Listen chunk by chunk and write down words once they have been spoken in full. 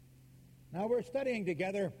Now we're studying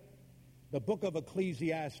together the book of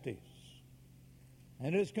Ecclesiastes,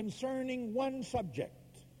 and it is concerning one subject.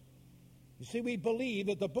 You see, we believe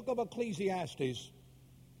that the book of Ecclesiastes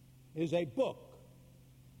is a book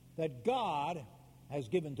that God has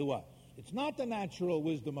given to us. It's not the natural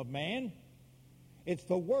wisdom of man. It's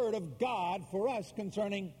the Word of God for us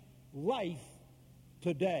concerning life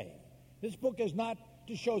today. This book is not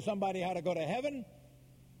to show somebody how to go to heaven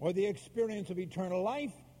or the experience of eternal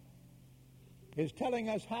life. It's telling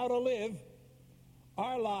us how to live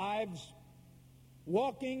our lives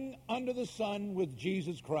walking under the sun with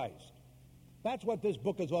Jesus Christ. That's what this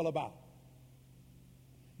book is all about.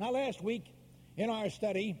 Now, last week in our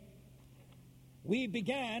study, we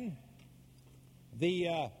began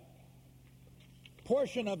the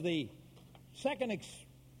portion of the second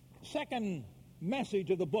message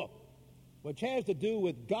of the book, which has to do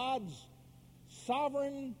with God's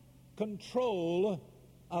sovereign control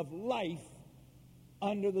of life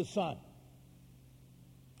under the sun.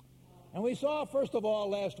 And we saw, first of all,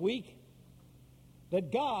 last week,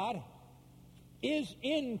 that God is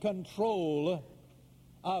in control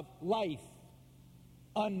of life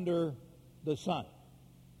under the sun.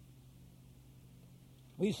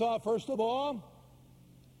 We saw, first of all,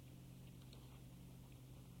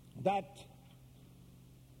 that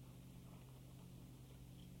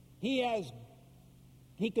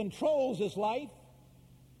He controls His life.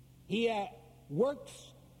 He works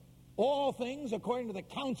all things according to the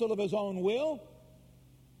counsel of His own will,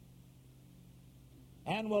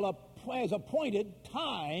 and has appointed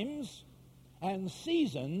times and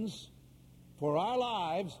seasons for our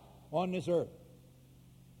lives on this earth.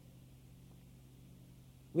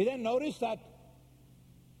 We then notice that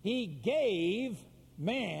He gave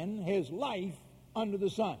man his life under the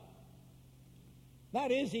sun.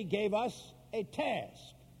 That is, He gave us a task.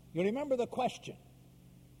 You remember the question.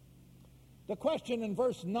 The question in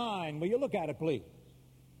verse 9, will you look at it, please?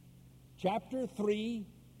 Chapter 3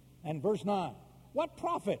 and verse 9. What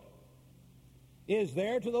profit is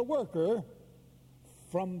there to the worker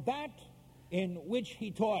from that in which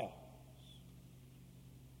he toils?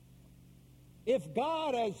 If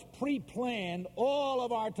God has pre-planned all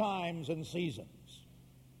of our times and seasons,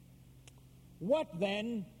 what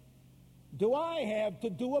then do I have to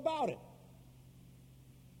do about it?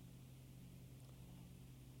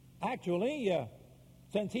 Actually,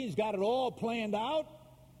 since He's got it all planned out,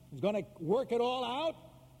 He's going to work it all out,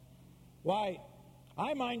 why,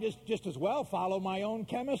 I might just as well follow my own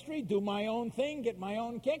chemistry, do my own thing, get my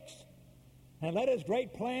own kicks, and let His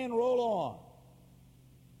great plan roll on.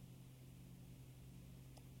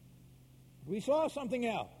 We saw something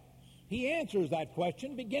else. He answers that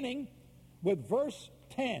question beginning with verse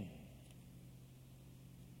 10.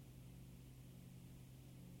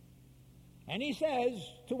 And He says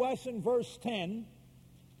to us in verse 10,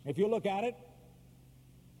 if you look at it,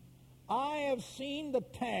 I have seen the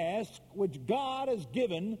task which God has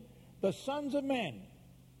given the sons of men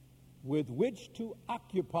with which to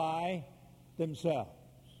occupy themselves.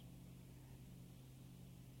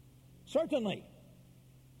 Certainly,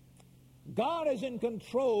 God is in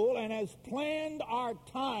control and has planned our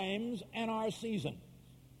times and our seasons.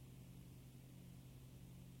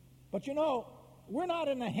 But you know, we're not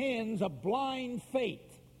in the hands of blind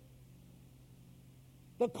fate,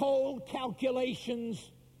 the cold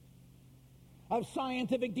calculations of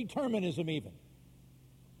scientific determinism even.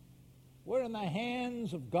 We're in the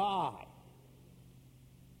hands of God,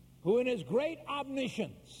 who in His great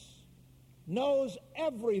omniscience knows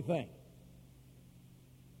everything.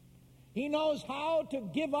 He knows how to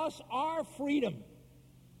give us our freedom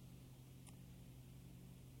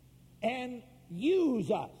and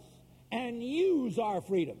use us and use our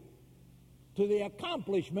freedom to the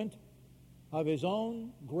accomplishment of His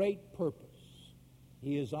own great purpose.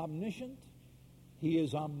 He is omniscient. He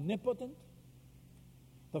is omnipotent.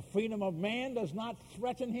 The freedom of man does not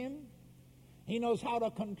threaten Him. He knows how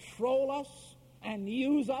to control us and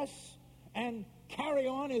use us and carry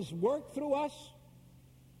on His work through us.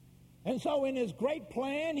 And so in His great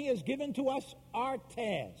plan, He has given to us our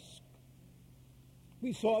task.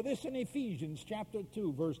 We saw this in Ephesians chapter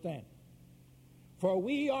 2, verse 10. For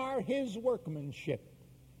we are His workmanship,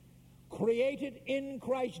 created in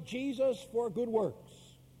Christ Jesus for good works,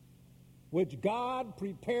 which God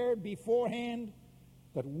prepared beforehand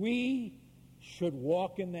that we should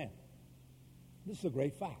walk in them. This is a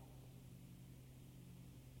great fact.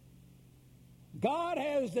 God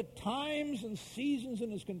has the times and seasons in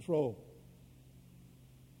His control.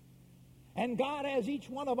 And God has each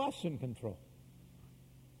one of us in control.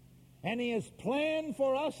 And He has planned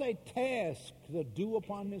for us a task to do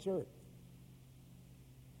upon this earth.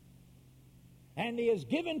 And he has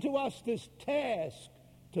given to us this task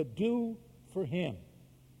to do for him.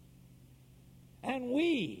 And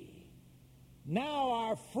we now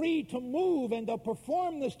are free to move and to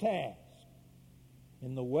perform this task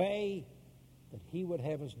in the way that he would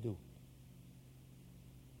have us do it.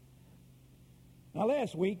 Now,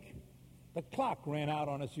 last week, the clock ran out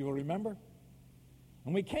on us, you'll remember.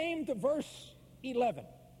 And we came to verse 11.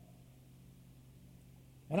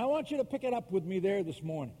 And I want you to pick it up with me there this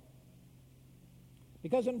morning.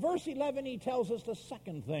 Because in verse 11, he tells us the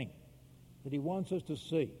second thing that he wants us to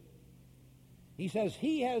see. He says,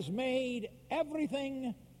 he has made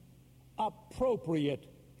everything appropriate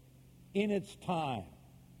in its time.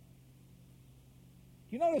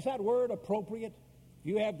 Do you notice that word, appropriate? If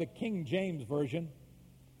you have the King James Version,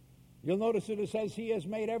 you'll notice that it says he has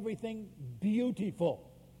made everything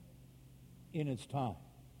beautiful in its time.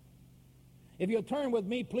 If you'll turn with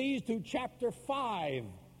me, please, to chapter 5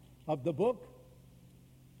 of the book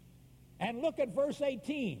and look at verse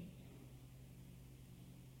 18.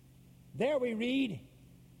 There we read,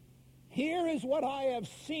 here is what I have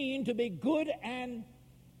seen to be good and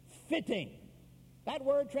fitting. That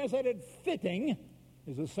word translated fitting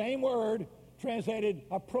is the same word translated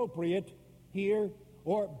appropriate here,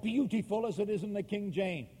 or beautiful as it is in the King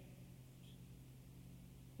James.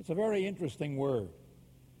 It's a very interesting word.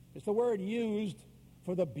 It's the word used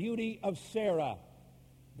for the beauty of Sarah,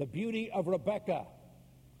 the beauty of Rebekah,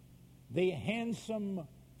 the handsome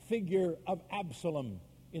figure of Absalom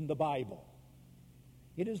in the Bible.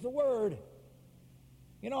 It is the word.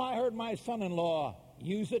 You know, I heard my son-in-law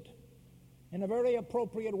use it in a very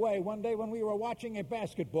appropriate way one day when we were watching a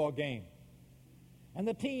basketball game. And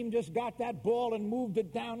the team just got that ball and moved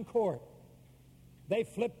it down court. They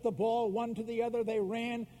flipped the ball one to the other. They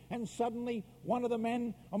ran, and suddenly one of the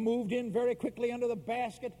men moved in very quickly under the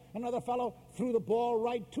basket. Another fellow threw the ball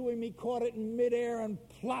right to him. He caught it in midair and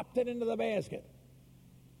plopped it into the basket.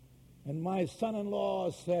 And my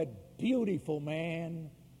son-in-law said, beautiful, man,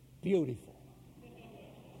 beautiful.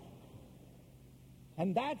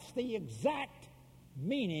 And that's the exact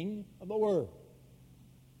meaning of the word.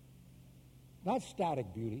 Not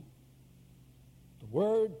static beauty. The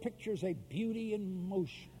word pictures a beauty in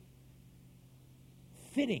motion,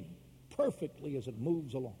 fitting perfectly as it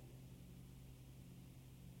moves along.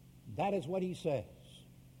 That is what he says.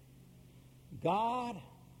 God,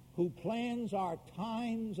 who plans our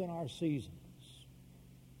times and our seasons,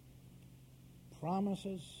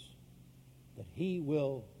 promises that he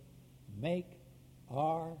will make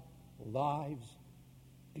our lives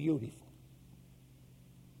beautiful.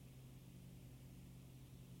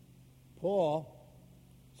 Paul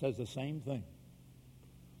says the same thing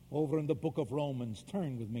over in the book of Romans.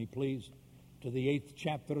 Turn with me, please, to the 8th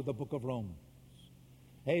chapter of the book of Romans.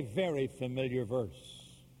 A very familiar verse,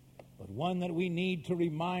 but one that we need to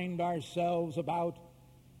remind ourselves about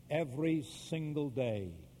every single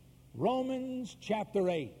day. Romans chapter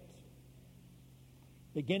 8,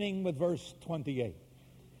 beginning with verse 28.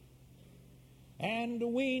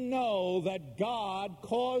 And we know that God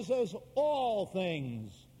causes all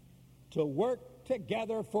things to work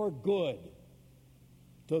together for good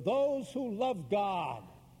to those who love God,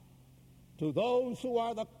 to those who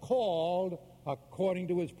are the called according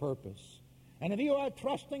to his purpose. And if you are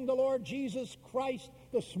trusting the Lord Jesus Christ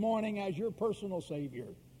this morning as your personal Savior,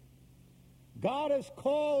 God has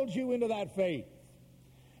called you into that faith,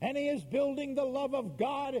 and he is building the love of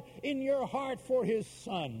God in your heart for his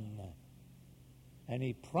Son. And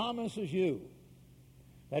he promises you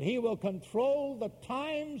that he will control the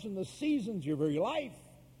times and the seasons of your life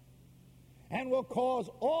and will cause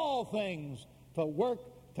all things to work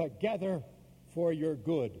together for your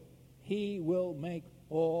good. He will make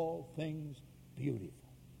all things beautiful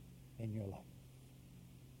in your life.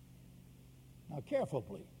 Now, careful,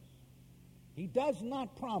 please. He does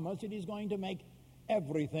not promise that he's going to make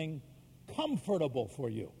everything comfortable for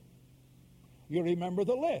you. You remember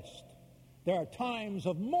the list. There are times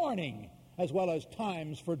of mourning as well as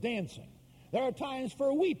times for dancing. There are times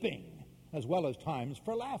for weeping as well as times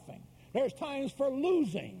for laughing. There's times for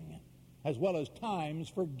losing as well as times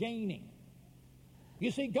for gaining. You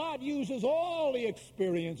see, God uses all the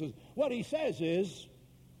experiences. What he says is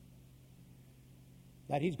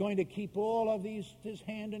that he's going to keep all of these, his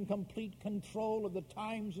hand in complete control of the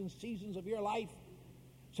times and seasons of your life,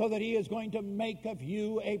 so that he is going to make of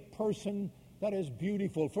you a person that is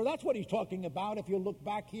beautiful. For that's what he's talking about if you look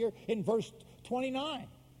back here in verse 29.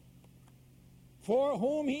 For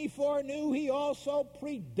whom he foreknew, he also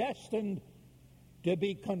predestined to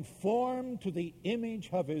be conformed to the image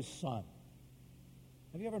of his Son.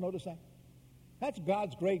 Have you ever noticed that? That's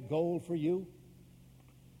God's great goal for you.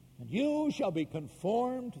 And you shall be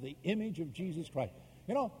conformed to the image of Jesus Christ.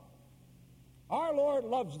 You know, our Lord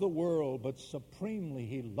loves the world, but supremely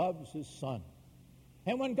he loves his Son.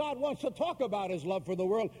 And when God wants to talk about his love for the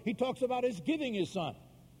world, he talks about his giving his Son.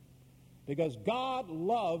 Because God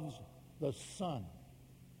loves the Son.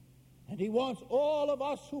 And he wants all of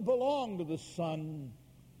us who belong to the Son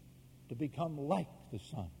to become like the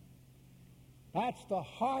Son. That's the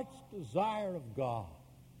heart's desire of God.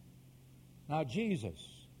 Now, Jesus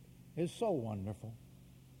is so wonderful.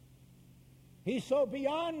 He's so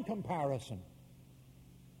beyond comparison.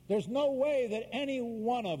 There's no way that any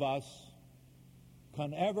one of us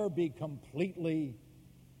can ever be completely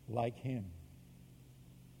like him.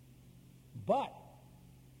 But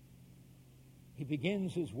he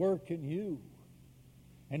begins his work in you,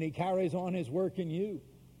 and he carries on his work in you,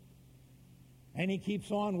 and he keeps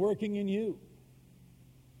on working in you,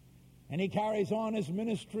 and he carries on his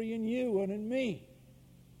ministry in you and in me,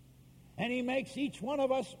 and he makes each one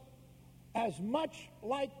of us as much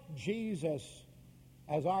like Jesus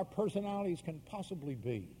as our personalities can possibly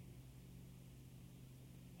be.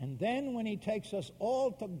 And then when he takes us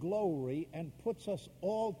all to glory and puts us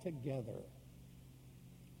all together,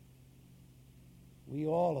 we,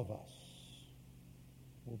 all of us,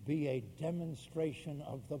 will be a demonstration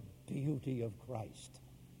of the beauty of Christ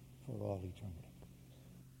for all eternity.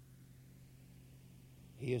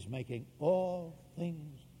 He is making all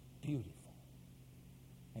things beautiful.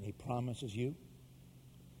 And he promises you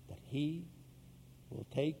that he will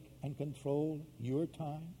take and control your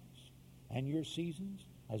times and your seasons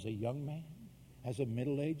as a young man, as a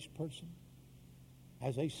middle-aged person,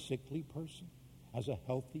 as a sickly person, as a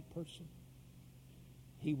healthy person.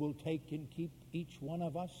 He will take and keep each one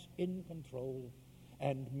of us in control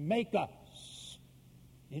and make us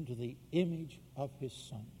into the image of his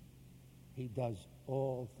Son. He does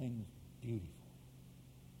all things beautiful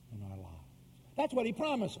in our lives. That's what he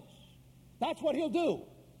promises. That's what he'll do.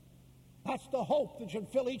 That's the hope that should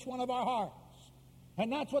fill each one of our hearts.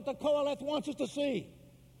 And that's what the Qoheleth wants us to see.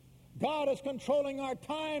 God is controlling our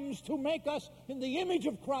times to make us in the image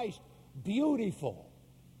of Christ beautiful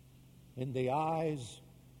in the eyes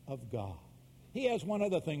of God. He has one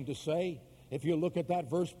other thing to say. If you look at that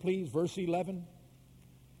verse, please, verse 11.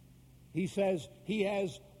 He says, he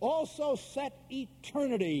has also set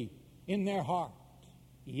eternity in their heart,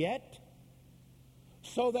 yet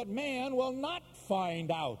so that man will not find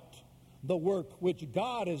out the work which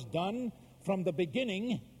God has done from the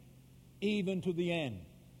beginning even to the end.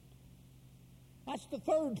 That's the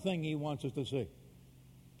third thing he wants us to see.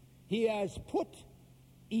 He has put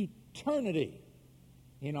eternity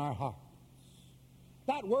in our hearts.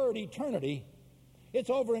 That word eternity, it's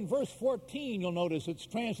over in verse 14. You'll notice it's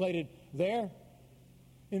translated there.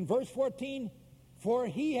 In verse 14, for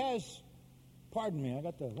he has, pardon me, I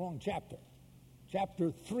got the wrong chapter.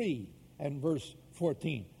 Chapter 3 and verse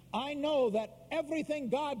 14. I know that everything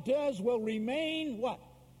God does will remain what?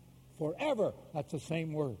 Forever. That's the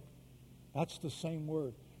same word. That's the same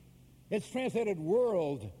word. It's translated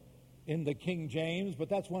world in the King James, but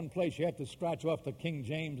that's one place you have to scratch off the King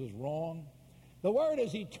James is wrong. The word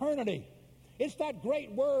is eternity. It's that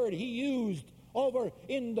great word he used over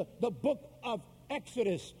in the book of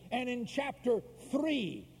Exodus and in chapter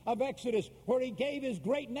 3 of Exodus, where he gave his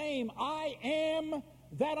great name, I am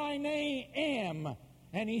that I am.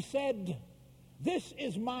 And he said, this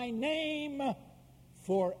is my name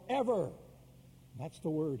forever. That's the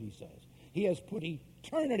word he says. He has put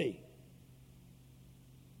eternity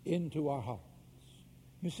into our hearts.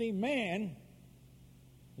 You see, man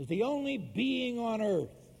is the only being on earth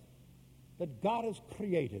that God has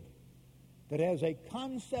created that has a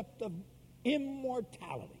concept of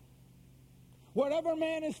immortality. Wherever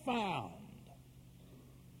man is found,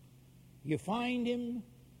 you find him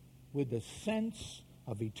with the sense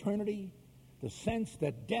of eternity, the sense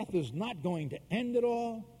that death is not going to end at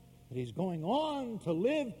all, that he's going on to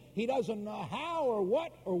live. He doesn't know how or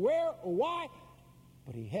what or where or why,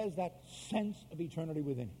 but he has that sense of eternity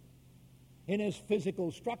within him. In his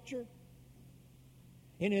physical structure,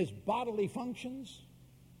 in his bodily functions,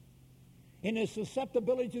 in his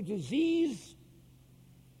susceptibility to disease,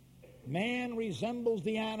 man resembles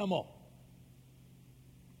the animal.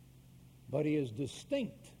 But he is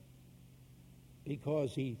distinct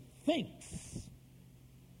because he thinks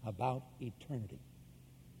about eternity.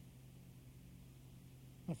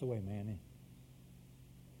 That's the way man is.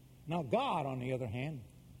 Now, God, on the other hand,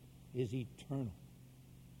 is eternal.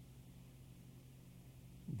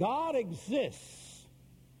 God exists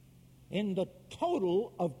in the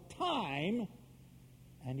total of time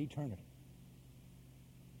and eternity.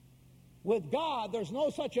 With God, there's no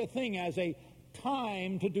such a thing as a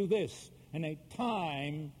time to do this and a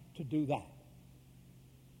time to do that.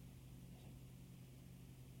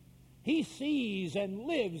 He sees and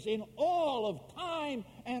lives in all of time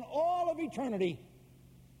and all of eternity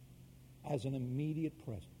as an immediate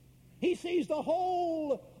present. He sees the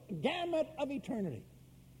whole gamut of eternity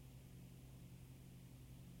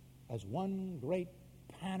as one great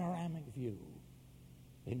panoramic view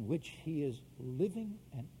in which he is living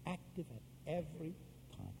and active at every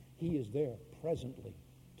time. He is there presently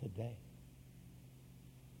today.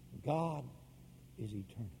 God is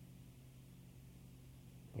eternal.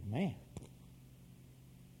 But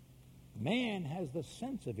man has the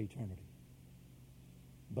sense of eternity.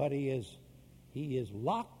 But he is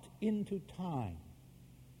locked into time.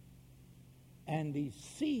 And he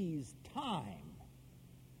sees time.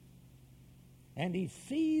 And he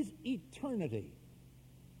sees eternity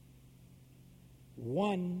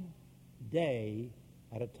one day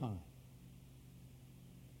at a time.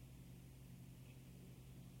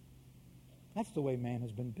 That's the way man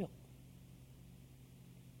has been built.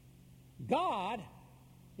 God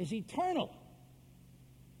is eternal.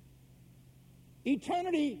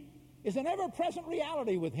 Eternity is an ever-present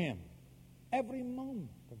reality with him every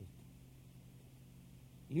moment of his time.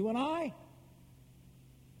 You and I,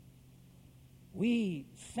 we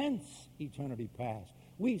sense eternity past.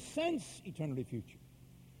 We sense eternity future.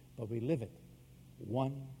 But we live it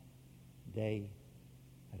one day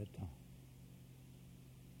at a time.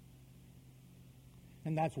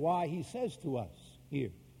 And that's why he says to us here,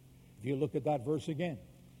 if you look at that verse again,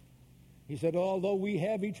 he said, although we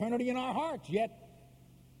have eternity in our hearts, yet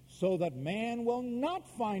so that man will not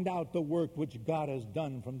find out the work which God has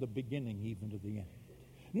done from the beginning even to the end.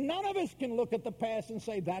 None of us can look at the past and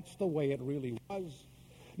say that's the way it really was.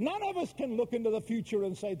 None of us can look into the future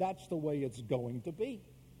and say that's the way it's going to be.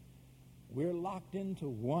 We're locked into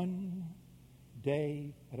one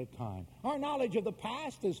day at a time. Our knowledge of the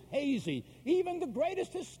past is hazy. Even the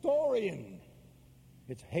greatest historian,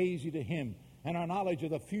 it's hazy to him. And our knowledge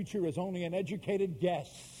of the future is only an educated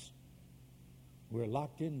guess. We're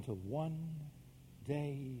locked into one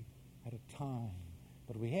day at a time.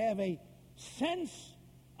 But we have a sense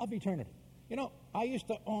of eternity. You know, I used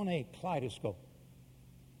to own a kaleidoscope.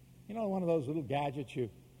 You know, one of those little gadgets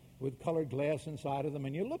with colored glass inside of them,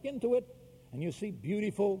 and you look into it, and you see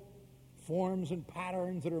beautiful forms and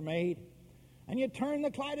patterns that are made. And you turn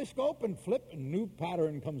the kaleidoscope and flip, a new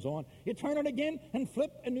pattern comes on. You turn it again and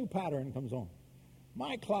flip, a new pattern comes on.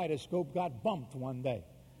 My kaleidoscope got bumped one day.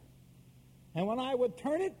 And when I would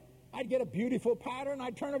turn it, I'd get a beautiful pattern.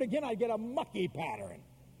 I'd turn it again, I'd get a mucky pattern.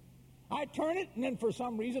 I'd turn it, and then for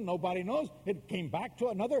some reason, nobody knows, it came back to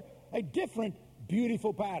a different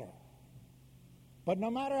beautiful pattern. But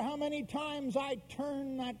no matter how many times I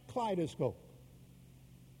turned that kaleidoscope,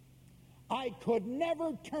 I could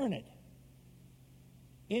never turn it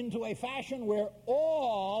into a fashion where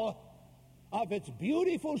all of its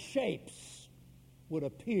beautiful shapes would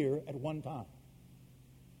appear at one time.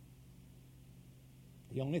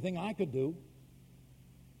 The only thing I could do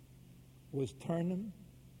was turn them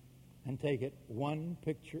and take it one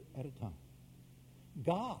picture at a time.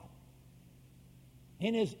 God,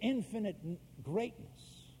 in his infinite greatness,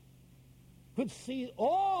 could see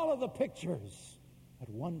all of the pictures at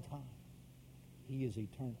one time. He is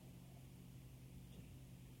eternal.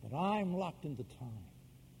 But I'm locked into time,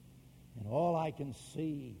 and all I can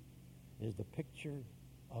see is the picture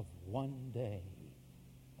of one day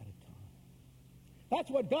at a time. That's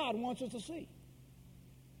what God wants us to see.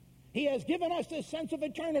 He has given us this sense of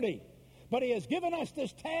eternity, but he has given us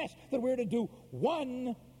this task that we're to do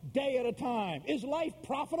one day at a time. Is life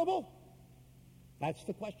profitable? That's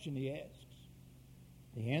the question he asks.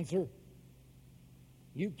 The answer,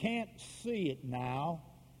 you can't see it now.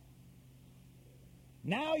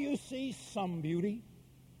 Now you see some beauty.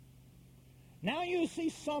 Now you see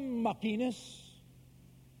some muckiness.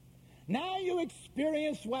 Now you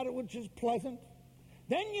experience that which is pleasant.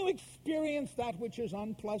 Then you experience that which is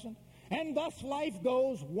unpleasant. And thus life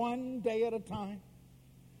goes one day at a time.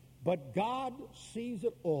 But God sees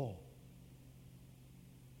it all.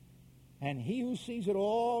 And he who sees it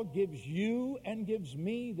all gives you and gives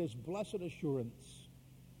me this blessed assurance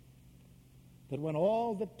that when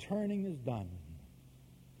all the turning is done,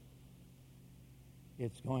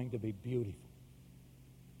 it's going to be beautiful.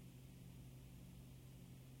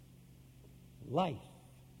 Life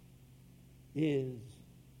is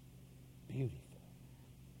beautiful.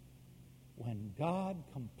 When God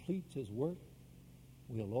completes his work,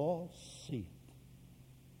 we'll all see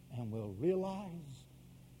it. And we'll realize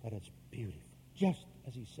that it's beautiful, just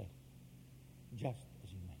as he said, just as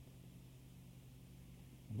he meant it.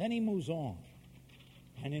 And then he moves on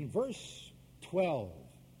And in verse 12,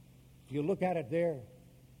 if you look at it there,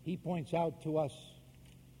 he points out to us,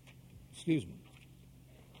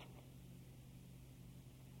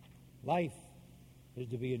 life is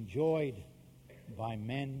to be enjoyed by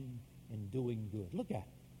men in doing good. Look at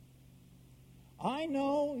it. I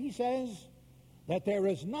know, he says, that there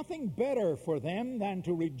is nothing better for them than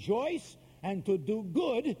to rejoice and to do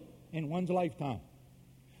good in one's lifetime.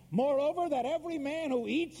 Moreover, that every man who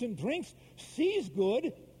eats and drinks sees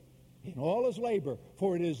good in all his labor,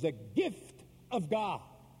 for it is the gift of God.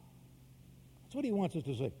 That's what he wants us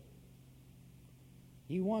to see.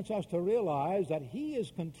 He wants us to realize that he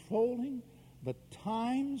is controlling the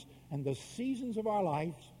times and the seasons of our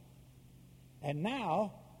lives. And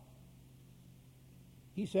now,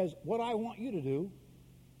 he says, what I want you to do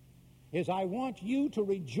is I want you to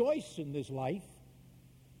rejoice in this life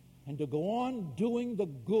and to go on doing the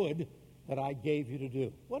good that I gave you to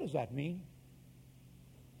do. What does that mean?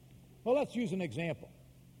 Well, let's use an example.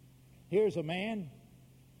 Here's a man.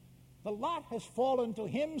 The lot has fallen to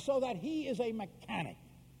him so that he is a mechanic.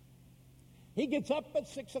 He gets up at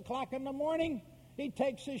 6 o'clock in the morning. He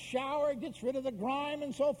takes his shower, gets rid of the grime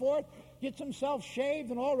and so forth, gets himself shaved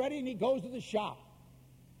and all ready, and he goes to the shop.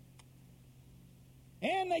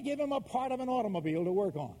 And they give him a part of an automobile to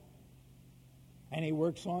work on. And he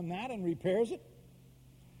works on that and repairs it.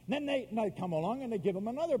 And then they come along and they give him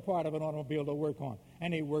another part of an automobile to work on.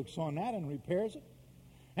 And he works on that and repairs it.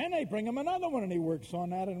 And they bring him another one and he works on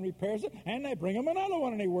that and repairs it. And they bring him another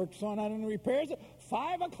one and he works on that and repairs it.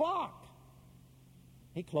 5 o'clock.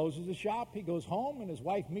 He closes the shop, he goes home, and his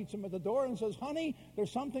wife meets him at the door and says, honey,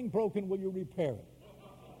 there's something broken, will you repair it?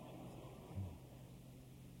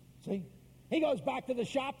 See? He goes back to the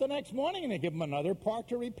shop the next morning and they give him another part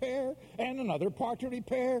to repair, and another part to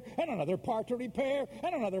repair, and another part to repair,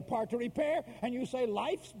 and another part to repair. And you say,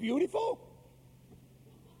 life's beautiful?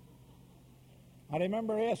 I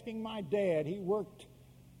remember asking my dad, he worked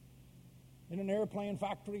in an airplane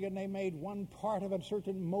factory and they made one part of a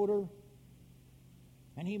certain motor,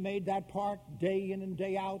 and he made that part day in and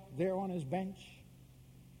day out there on his bench.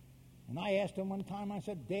 And I asked him one time, I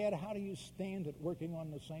said, Dad, how do you stand at working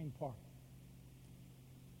on the same part?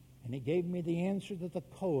 And he gave me the answer that the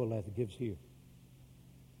Koheleth gives here.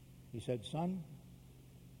 He said, son,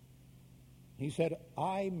 he said,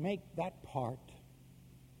 I make that part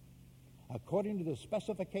according to the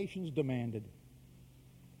specifications demanded,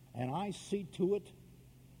 and I see to it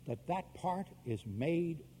that that part is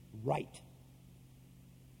made right.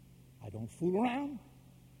 I don't fool around.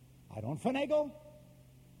 I don't finagle.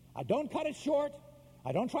 I don't cut it short.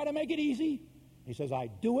 I don't try to make it easy. He says, I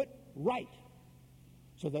do it right.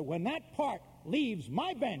 So that when that part leaves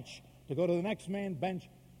my bench to go to the next man's bench,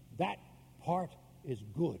 that part is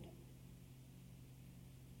good.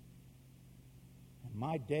 And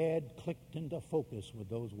my dad clicked into focus with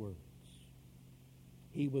those words.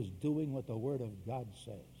 He was doing what the Word of God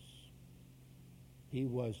says. He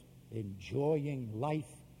was enjoying life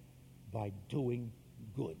by doing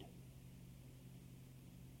good.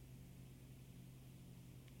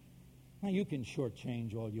 Now, you can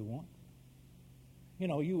shortchange all you want. You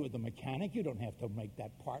know, you are the mechanic. You don't have to make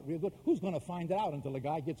that part real good. Who's going to find it out until the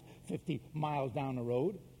guy gets 50 miles down the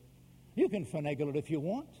road? You can finagle it if you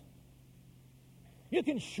want. You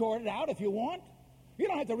can short it out if you want. You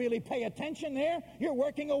don't have to really pay attention there. You're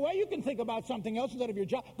working away. You can think about something else instead of your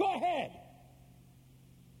job. Go ahead.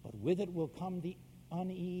 But with it will come the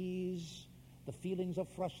unease, the feelings of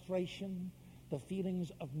frustration, the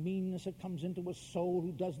feelings of meanness that comes into a soul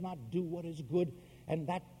who does not do what is good, and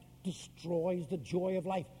that destroys the joy of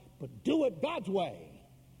life. But do it God's way.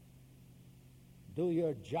 Do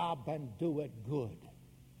your job and do it good,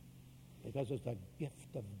 because it's a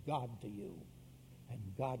gift of God to you, and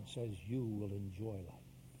God says you will enjoy life.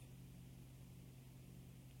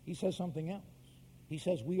 He says something else. He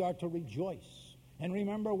says we are to rejoice. And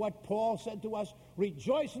remember what Paul said to us,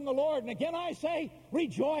 rejoice in the Lord. And again I say,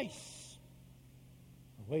 rejoice.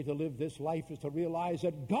 The way to live this life is to realize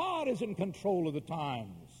that God is in control of the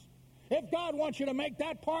times. If God wants you to make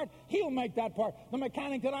that part, he'll make that part. The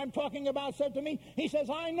mechanic that I'm talking about said to me, he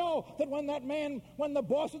says, I know that when the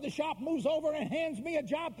boss of the shop moves over and hands me a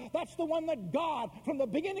job, that's the one that God, from the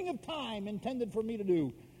beginning of time, intended for me to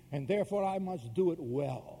do. And therefore I must do it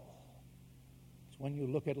well. It's when you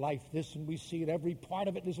look at life this and we see it, every part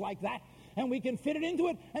of it is like that, and we can fit it into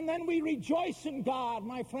it, and then we rejoice in God.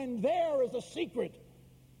 My friend, there is a secret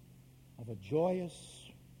of a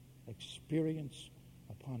joyous experience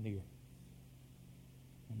upon the earth.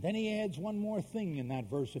 And then he adds one more thing in that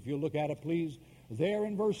verse, if you look at it, please. There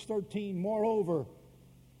in verse 13, moreover,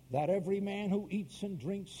 that every man who eats and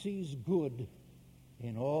drinks sees good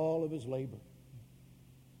in all of his labor.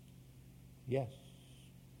 Yes.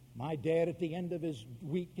 My dad, at the end of his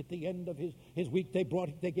week, they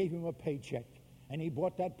gave him a paycheck, and he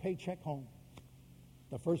brought that paycheck home.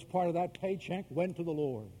 The first part of that paycheck went to the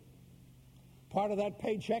Lord. Part of that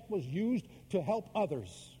paycheck was used to help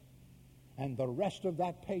others, and the rest of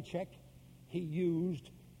that paycheck he used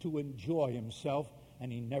to enjoy himself,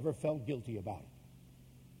 and he never felt guilty about it.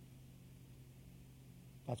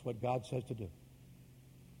 That's what God says to do.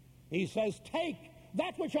 He says, take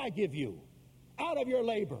that which I give you out of your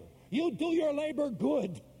labor. You do your labor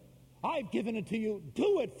good. I've given it to you.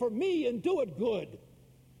 Do it for me and do it good.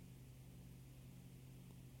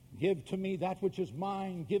 Give to me that which is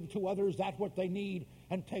mine. Give to others that what they need,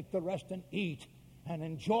 and take the rest and eat and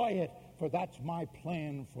enjoy it, for that's my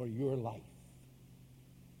plan for your life.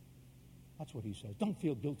 That's what he says. Don't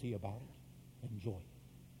feel guilty about it. Enjoy it.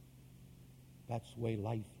 That's the way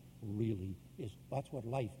life really is. That's what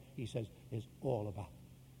life, he says, is all about.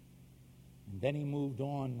 And then he moved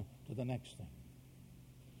on to the next thing.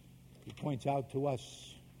 He points out to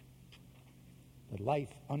us that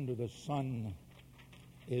life under the sun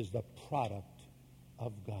is the product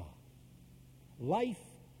of God. Life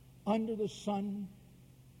under the sun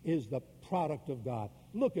is the product of God.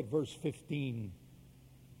 Look at verse 15,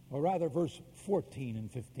 or rather verse 14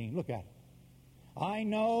 and 15. Look at it. I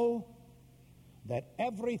know that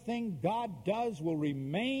everything God does will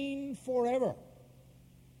remain forever.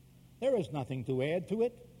 There is nothing to add to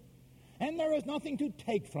it, and there is nothing to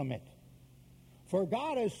take from it. For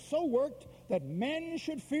God has so worked that men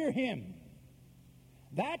should fear him.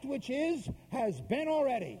 That which is has been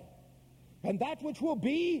already, and that which will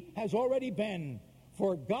be has already been.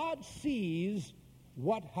 For God sees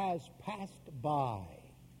what has passed by.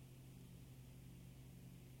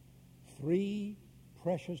 3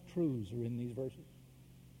 precious truths are in these verses.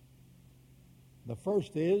 The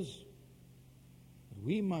first is that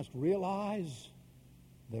we must realize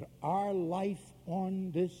that our life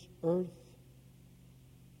on this earth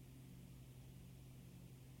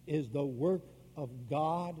is the work of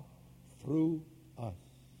God through us.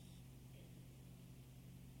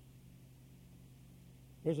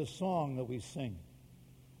 There's a song that we sing,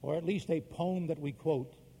 or at least a poem that we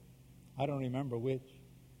quote. I don't remember which.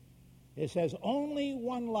 It says, only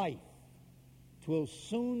one life 'twill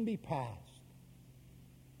soon be past.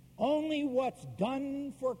 Only what's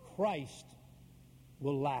done for Christ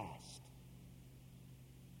will last.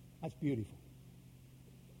 That's beautiful.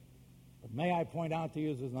 But may I point out to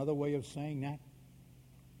you, there's another way of saying that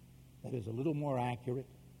is a little more accurate.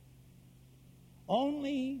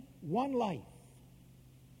 Only one life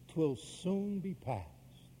 'twill soon be past.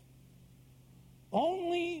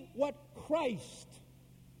 Only what Christ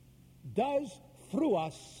does through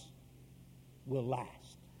us will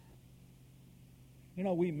last. You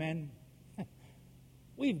know, we men,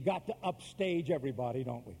 we've got to upstage everybody,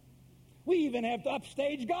 don't we? We even have to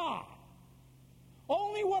upstage God.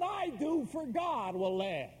 Only what I do for God will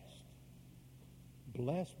last.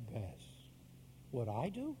 Bless Bess. What I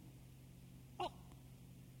do? Oh.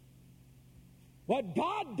 What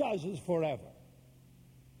God does is forever.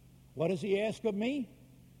 What does he ask of me?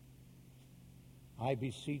 I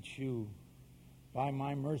beseech you, by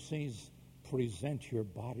my mercies, present your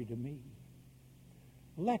body to me.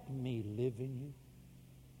 Let me live in you.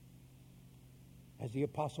 As the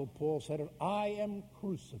Apostle Paul said, I am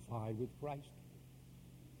crucified with Christ.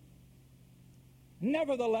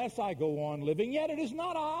 Nevertheless, I go on living, yet it is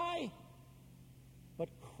not I, but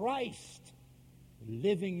Christ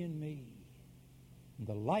living in me. And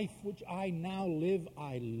the life which I now live,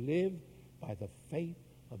 I live by the faith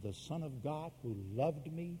of the Son of God who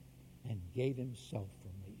loved me and gave himself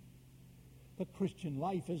for me. The Christian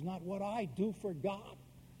life is not what I do for God.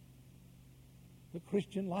 The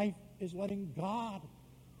Christian life is letting God,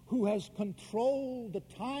 who has controlled the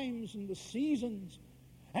times and the seasons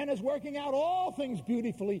and is working out all things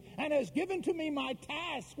beautifully and has given to me my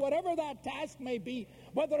task, whatever that task may be,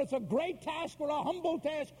 whether it's a great task or a humble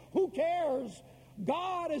task, who cares?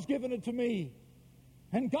 God has given it to me.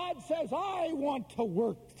 And God says, I want to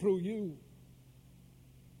work through you.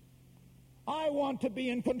 I want to be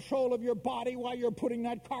in control of your body while you're putting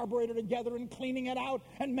that carburetor together and cleaning it out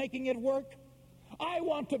and making it work. I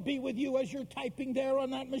want to be with you as you're typing there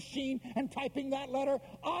on that machine and typing that letter.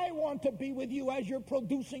 I want to be with you as you're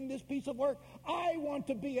producing this piece of work. I want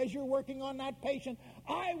to be as you're working on that patient.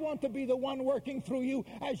 I want to be the one working through you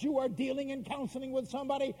as you are dealing and counseling with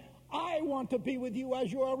somebody. I want to be with you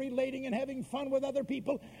as you are relating and having fun with other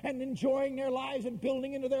people and enjoying their lives and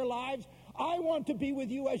building into their lives. I want to be with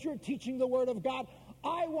you as you're teaching the Word of God.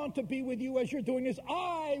 I want to be with you as you're doing this.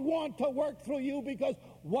 I want to work through you because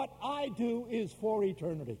what I do is for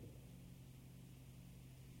eternity.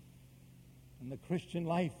 And the Christian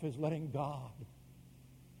life is letting God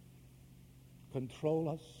control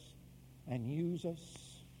us and use us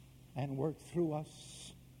and work through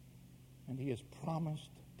us. And he has promised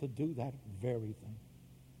to do that very thing.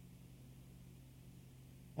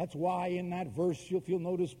 That's why in that verse, if you'll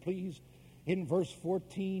notice, please, in verse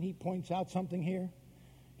 14, he points out something here.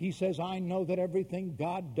 He says, I know that everything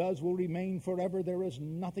God does will remain forever. There is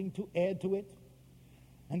nothing to add to it,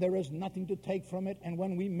 and there is nothing to take from it. And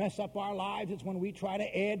when we mess up our lives, it's when we try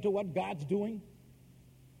to add to what God's doing.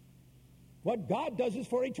 What God does is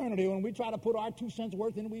for eternity. When we try to put our 2 cents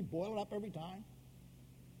worth in, we boil it up every time.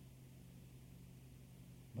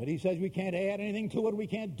 But he says we can't add anything to it. We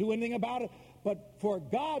can't do anything about it. But for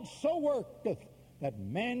God so worketh that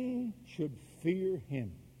men should fear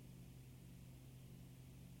him.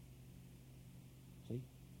 See?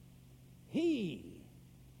 He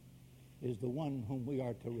is the one whom we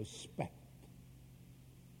are to respect.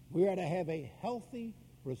 We are to have a healthy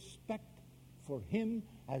respect for him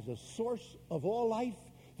as a source of all life,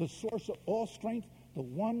 the source of all strength, the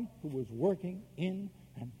one who is working in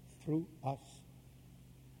and through us.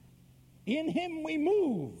 In him we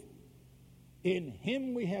move. In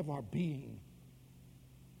him we have our being.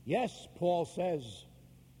 Yes, Paul says,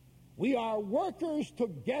 we are workers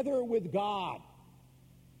together with God.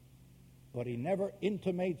 But he never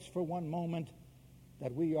intimates for one moment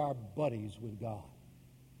that we are buddies with God.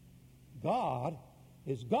 God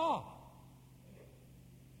is God.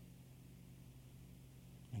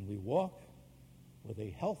 And we walk with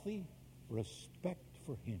a healthy respect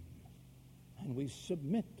for him. And we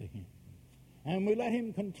submit to him. And we let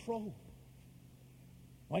him control.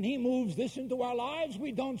 When he moves this into our lives,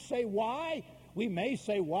 we don't say why. We may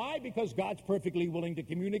say why because God's perfectly willing to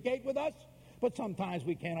communicate with us. But sometimes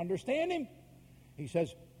we can't understand him. He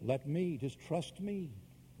says, let me, just trust me,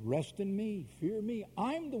 rest in me, fear me.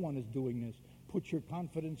 I'm the one who's doing this. Put your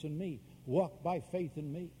confidence in me. Walk by faith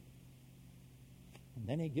in me. And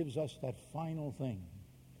then he gives us that final thing.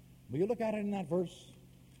 When you look at it in that verse,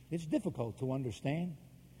 it's difficult to understand.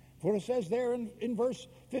 For it says there in verse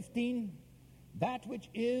 15, that which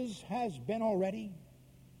is has been already,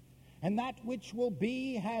 and that which will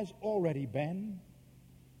be has already been.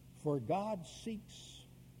 For God seeks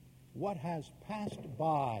what has passed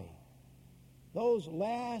by. Those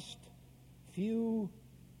last few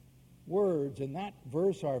words in that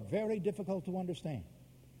verse are very difficult to understand.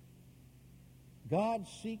 God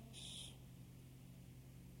seeks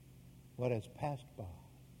what has passed by.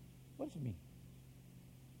 What does it mean?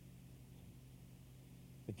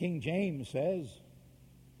 The King James says,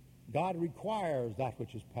 God requires that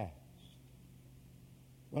which is past.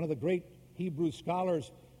 One of the great Hebrew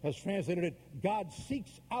scholars has translated it, God seeks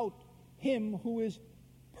out him who is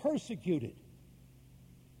persecuted.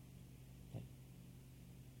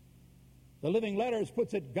 The Living Letters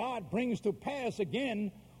puts it, God brings to pass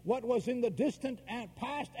again what was in the distant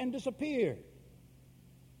past and disappeared.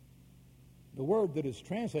 The word that is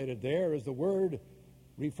translated there is the word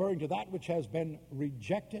referring to that which has been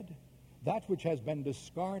rejected, that which has been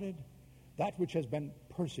discarded, that which has been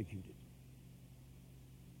persecuted.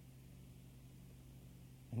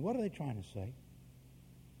 And what are they trying to say?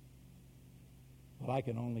 Well, I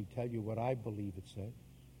can only tell you what I believe it says,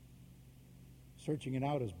 searching it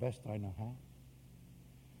out as best I know how.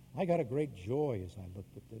 I got a great joy as I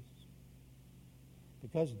looked at this.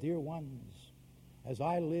 Because, dear ones, as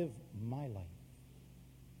I live my life,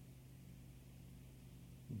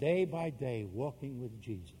 day by day walking with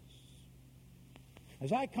Jesus,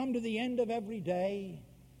 as I come to the end of every day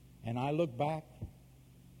and I look back,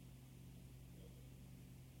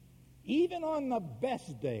 even on the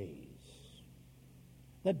best days,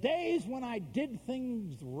 the days when I did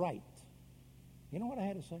things right, you know what I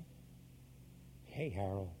had to say? Hey,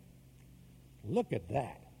 Harold, look at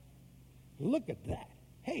that. Look at that.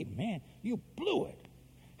 Hey, man, you blew it.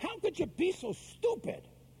 How could you be so stupid?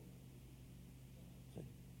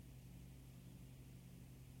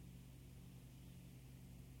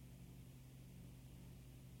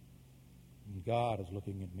 And God is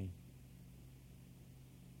looking at me.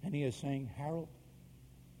 And he is saying, Harold,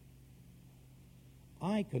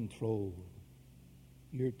 I control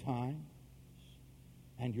your times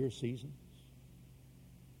and your seasons.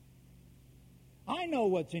 I know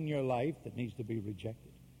what's in your life that needs to be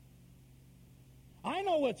rejected. I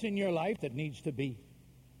know what's in your life that needs to be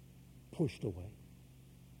pushed away.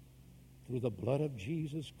 Through the blood of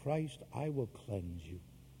Jesus Christ, I will cleanse you.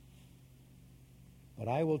 But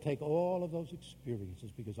I will take all of those experiences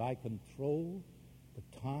because I control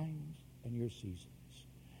the times and your seasons.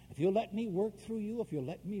 If you'll let me work through you, if you'll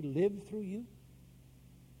let me live through you,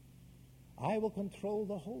 I will control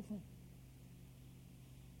the whole thing.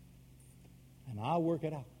 And I'll work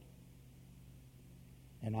it out.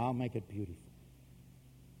 And I'll make it beautiful.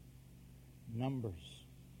 Numbers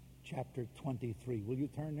chapter 23. Will you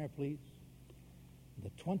turn there, please? The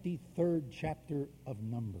 23rd chapter of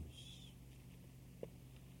Numbers.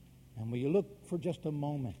 And will you look for just a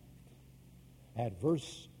moment at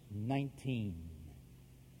verse 19.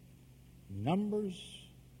 Numbers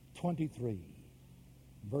 23,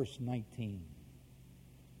 verse 19.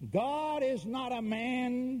 God is not a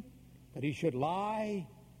man that he should lie,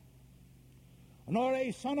 nor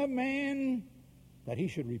a son of man that he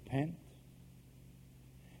should repent.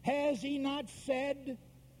 Has he not said,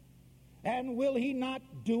 and will he not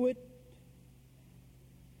do it?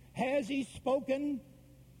 Has he spoken,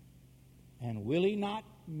 and will he not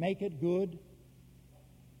make it good?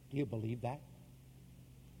 Do you believe that?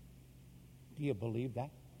 Do you believe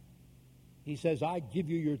that? He says, I give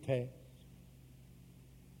you your task.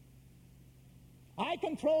 I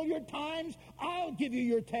control your times. I'll give you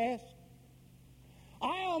your task.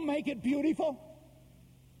 I'll make it beautiful.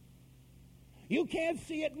 You can't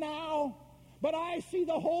see it now, but I see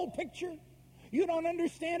the whole picture. You don't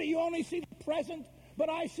understand it. You only see the present, but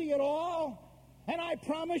I see it all. And I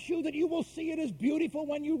promise you that you will see it as beautiful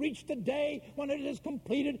when you reach the day when it is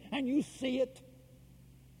completed and you see it.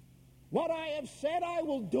 What I have said, I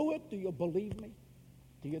will do it. Do you believe me?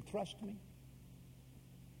 Do you trust me?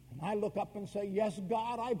 And I look up and say, yes,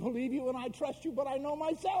 God, I believe you and I trust you, but I know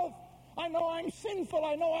myself. I know I'm sinful.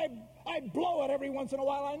 I know I blow it every once in a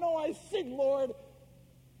while. I know I sin, Lord.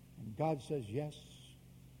 And God says, yes,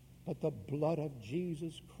 but the blood of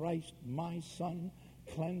Jesus Christ, my Son,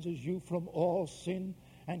 cleanses you from all sin.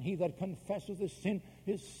 And he that confesses his sin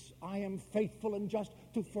I am faithful and just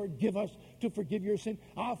to forgive us, to forgive your sin.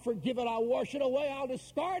 I'll forgive it. I'll wash it away. I'll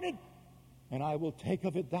discard it. And I will take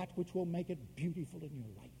of it that which will make it beautiful in your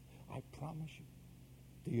life. I promise you.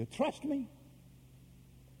 Do you trust me?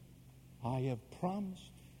 I have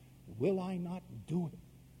promised. Will I not do it?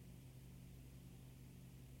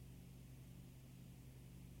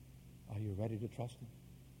 Are you ready to trust him?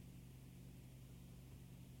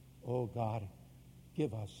 Oh, God,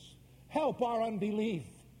 give us, help our unbelief,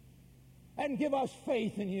 and give us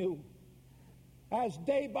faith in you. As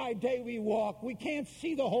day by day we walk, we can't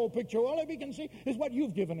see the whole picture. All we can see is what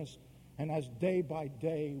you've given us. And as day by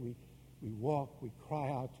day we walk, we cry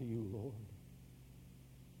out to you, Lord.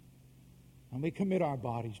 And we commit our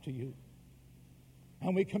bodies to you.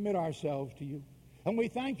 And we commit ourselves to you. And we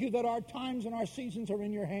thank you that our times and our seasons are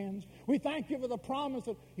in your hands. We thank you for the promise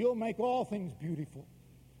that you'll make all things beautiful.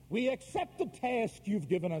 We accept the task you've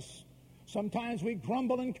given us. Sometimes we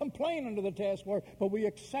grumble and complain under the task, Lord, but we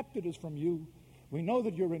accept it as from you. We know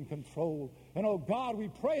that you're in control. And, oh, God, we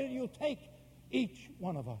pray that you'll take each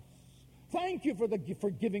one of us. Thank you for the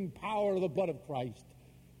forgiving power of the blood of Christ.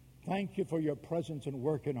 Thank you for your presence and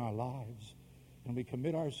work in our lives. And we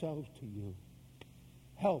commit ourselves to you.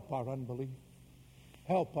 Help our unbelief.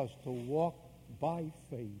 Help us to walk by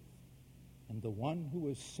faith in the one who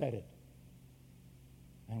has said it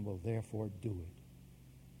and will therefore do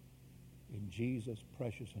it. In Jesus'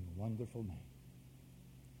 precious and wonderful name,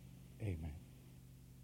 amen.